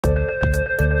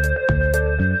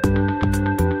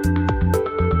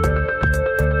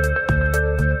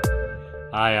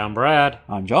Hi, I'm Brad.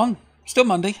 I'm John. Still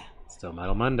Monday. Still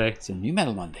Metal Monday. It's a new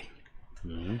Metal Monday.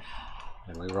 And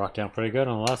we rocked out pretty good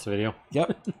on the last video.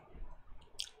 Yep.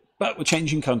 But we're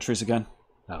changing countries again.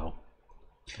 Oh.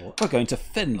 We're going to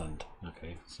Finland.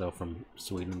 Okay, so from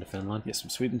Sweden to Finland? Yes,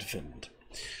 from Sweden to Finland.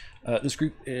 This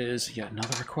group is yet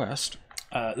another request.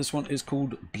 This one is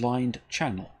called Blind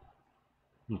Channel.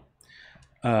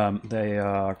 They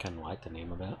are... I kind of like the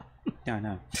name of that. Yeah, I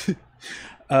know.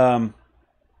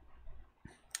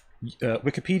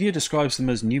 Wikipedia describes them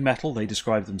as new metal. They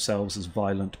describe themselves as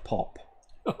violent pop.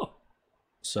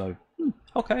 So,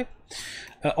 okay.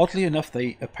 Oddly enough,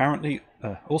 they apparently,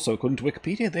 also according to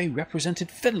Wikipedia, they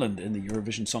represented Finland in the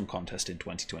Eurovision Song Contest in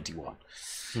 2021.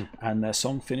 And their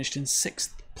song finished in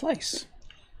 6th place.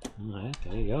 Alright,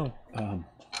 there you go.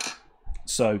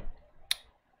 So,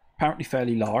 apparently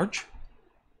fairly large,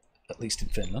 at least in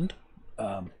Finland.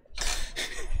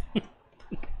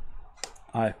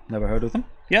 I've never heard of them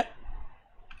yet.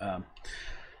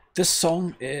 This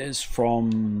song is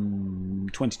from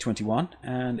 2021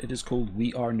 and it is called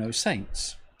We Are No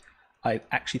Saints. I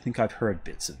actually think I've heard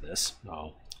bits of this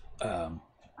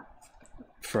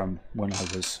from when I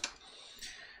was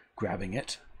grabbing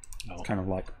it. Kind of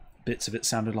like bits of it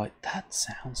sounded like, that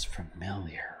sounds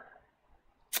familiar.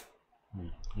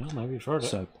 Well, maybe you've heard it.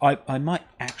 So I might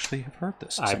actually have heard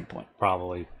this at some point.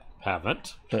 Probably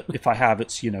haven't. But if I have,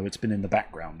 it's, you know, it's been in the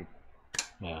background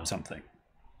Yeah. of something.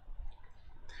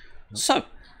 So,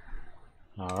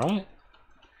 Alright.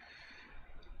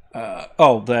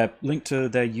 their link to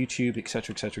their YouTube,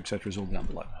 etc., etc., etc., is all down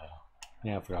below.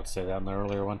 Yeah, I forgot to say that in the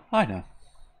earlier one. I know.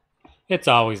 It's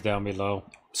always down below.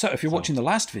 So, if you're watching the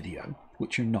last video,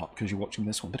 which you're not because you're watching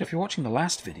this one, but if you're watching the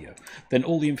last video, then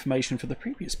all the information for the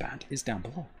previous band is down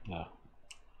below. Yeah.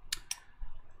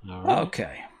 Alright.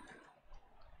 Okay.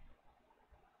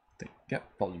 Yep,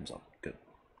 volume's on. Good.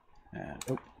 And,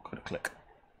 oh, got to click.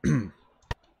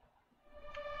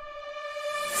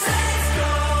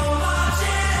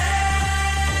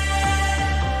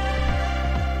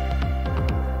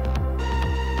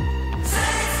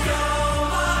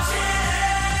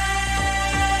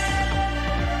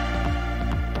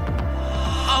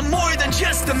 I'm more than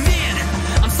just a man.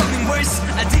 I'm something worse,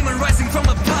 a demon rising from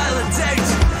a pile of dirt.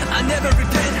 I never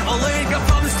repent, only got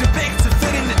promised to beg to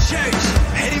fit in the church.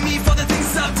 Hating me for the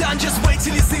things I've done, just wait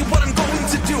till you see what I'm going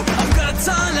to do. I've got a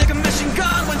tongue like a machine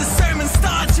gun. When the sermon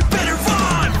starts, you better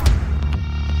run.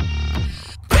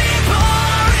 People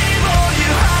are evil, you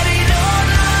hiding on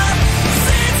love.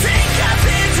 Sitting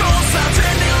cathedrals, I'm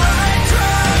turning like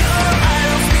drug. Your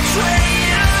idols betray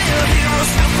you, your heroes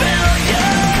will fail you.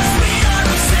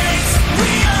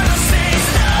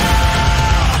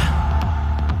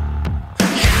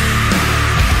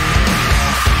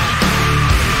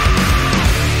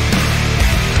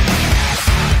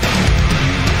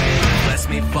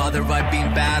 Father, I've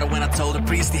been bad when I told the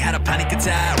priest he had a panic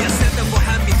attack. I said them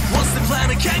behind me, what's the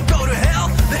plan? I can't go to hell,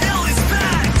 the hell is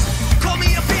back. Call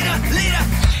me a bitter leader,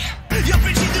 you're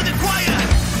preaching to the choir.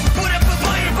 Put up a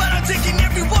fire, but I'm taking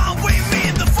everyone with me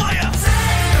in the fire.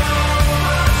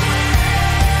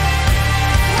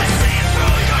 We're seeing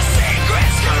through your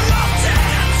secrets, corrupted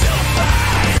and so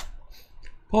bad.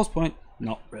 Pause point.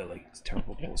 Not really. It's a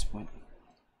terrible pause point.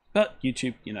 But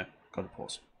YouTube, you know, got to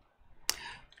pause.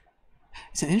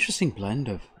 It's an interesting blend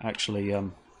of actually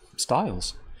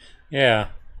styles. Yeah.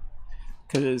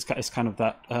 Because it's kind of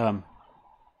that. Yeah,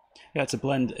 it's a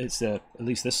blend. It's at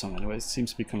least this song anyway. It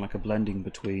seems to be kind of like a blending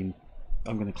between.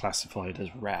 I'm going to classify it as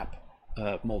rap,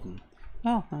 modern,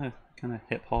 kind of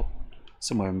hip hop,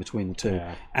 somewhere in between the two,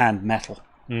 and metal.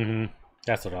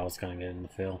 That's what I was kind of getting the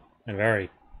feel. A very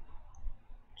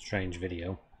strange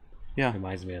video. Yeah.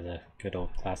 Reminds me of the good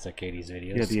old classic 80s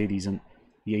videos. Yeah, the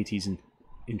 80s and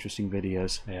interesting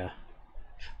videos. Yeah.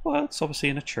 Well, it's obviously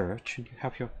in a church, and you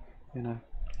have your, you know,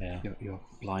 Yeah. your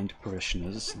blind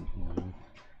parishioners. And,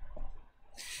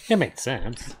 It makes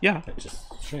sense. yeah, It's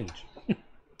just strange.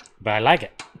 But I like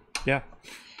it. yeah.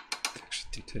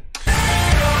 Actually, do too.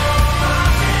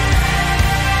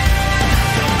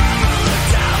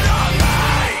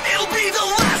 It'll be the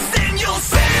last thing you'll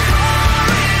see.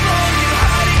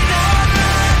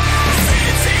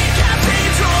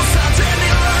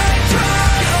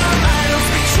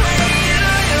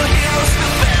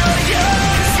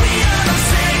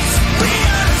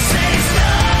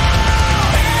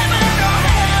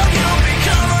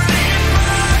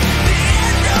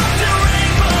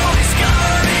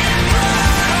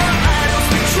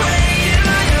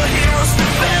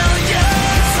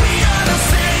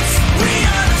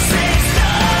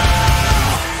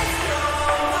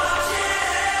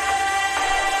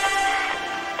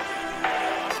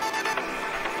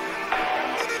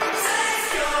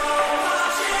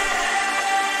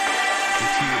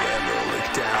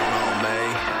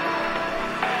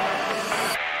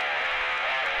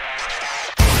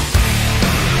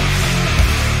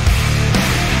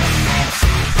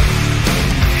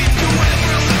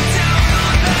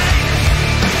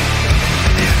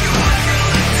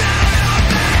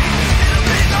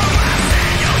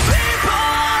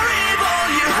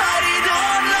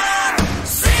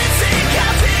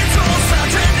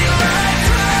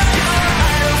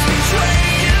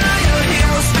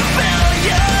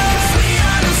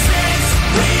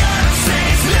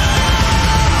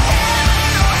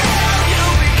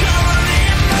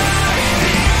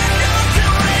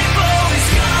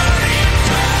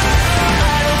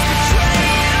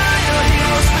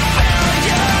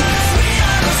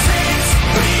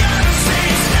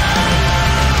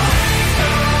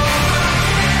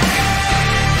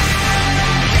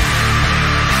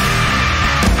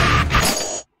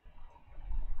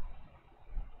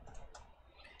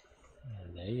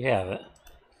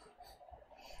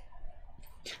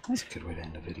 That's a good way to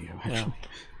end a video, Yeah. actually.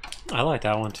 I like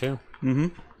that one too. Mm-hmm.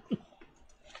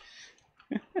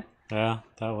 Yeah,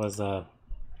 that was That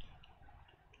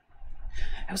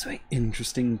was a very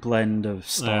interesting blend of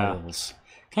styles.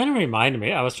 kind of reminded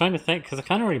me. I was trying to think because it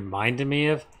kind of reminded me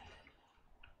of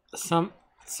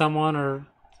someone or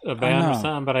a band or know.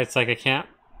 something, but it's like I can't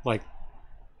like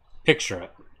picture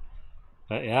it.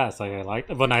 But yeah, it's like I like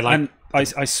when I like. And I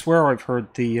swear I've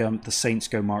heard the Saints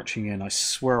Go Marching In. I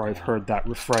swear I've heard that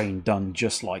refrain done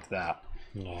just like that,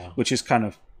 Yeah. which is kind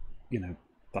of,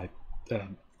 I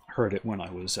heard it when I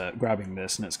was grabbing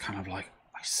this, and it's kind of like,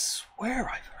 I swear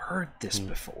I've heard this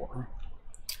before.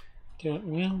 Yeah,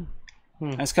 well,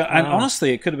 It's kind of, and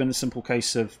honestly, it could have been a simple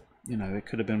case of, it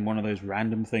could have been one of those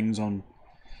random things on,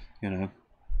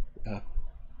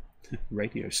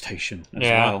 radio station as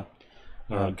Yeah. well.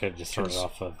 or it could just sort it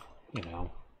off of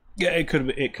Yeah, it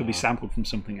could be sampled from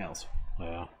something else.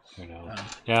 Yeah, who knows?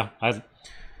 Yeah,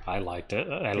 I liked it.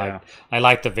 I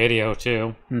liked the video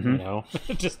too.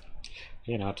 Just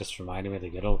just reminded me of the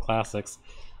good old classics.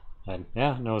 And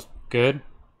yeah, no, it was good.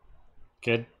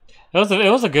 Good. It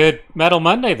was a good Metal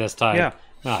Monday this time. Yeah.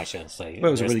 No, I shouldn't say Well,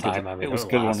 it was a this really good- time. I mean, it was a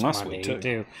good one last Monday week,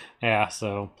 too. Yeah.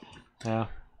 So yeah,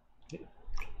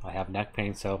 I have neck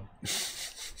pain, so.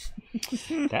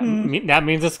 that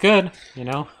means it's good,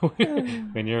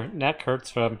 when your neck hurts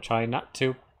from trying not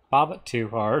to bob it too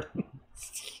hard.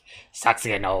 Sucks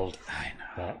getting old. I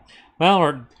know.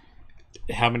 Or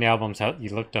how many albums you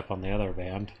looked up on the other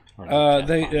band? Or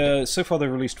not? So far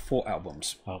they've released 4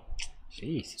 albums. Oh,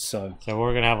 jeez. So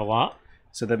we're gonna have a lot.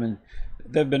 So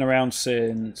they've been around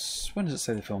since, when does it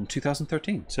say the film?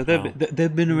 2013. So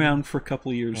they've been around for a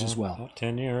couple of years as well. About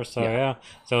 10 years. So yeah.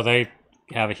 So they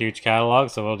have a huge catalog,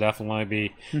 so we'll definitely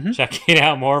be checking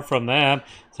out more from them.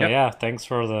 So yeah, thanks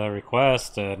for the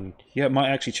request. And yeah, might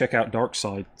actually check out Dark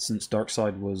Side, since Dark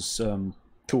Side was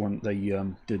touring they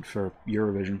did for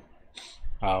Eurovision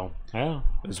oh yeah,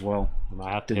 as well. I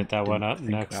might have to hit that one up think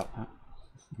next about that.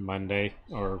 Monday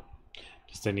or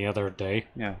just any other day.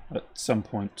 Yeah, at some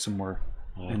point somewhere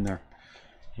in there.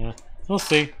 Yeah, we'll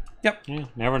see. Yep. Yeah,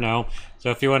 never know. So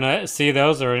if you want to see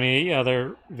those or any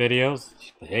other videos,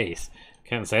 jeez,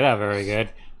 can't say that very good.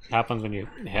 Happens when you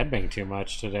headbang too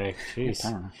much today.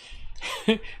 Jeez.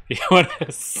 If you want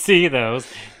to see those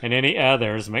and any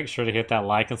others, make sure to hit that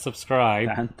like and subscribe.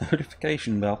 And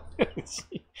notification bell.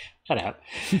 Shut up.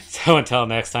 So until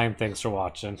next time, thanks for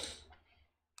watching.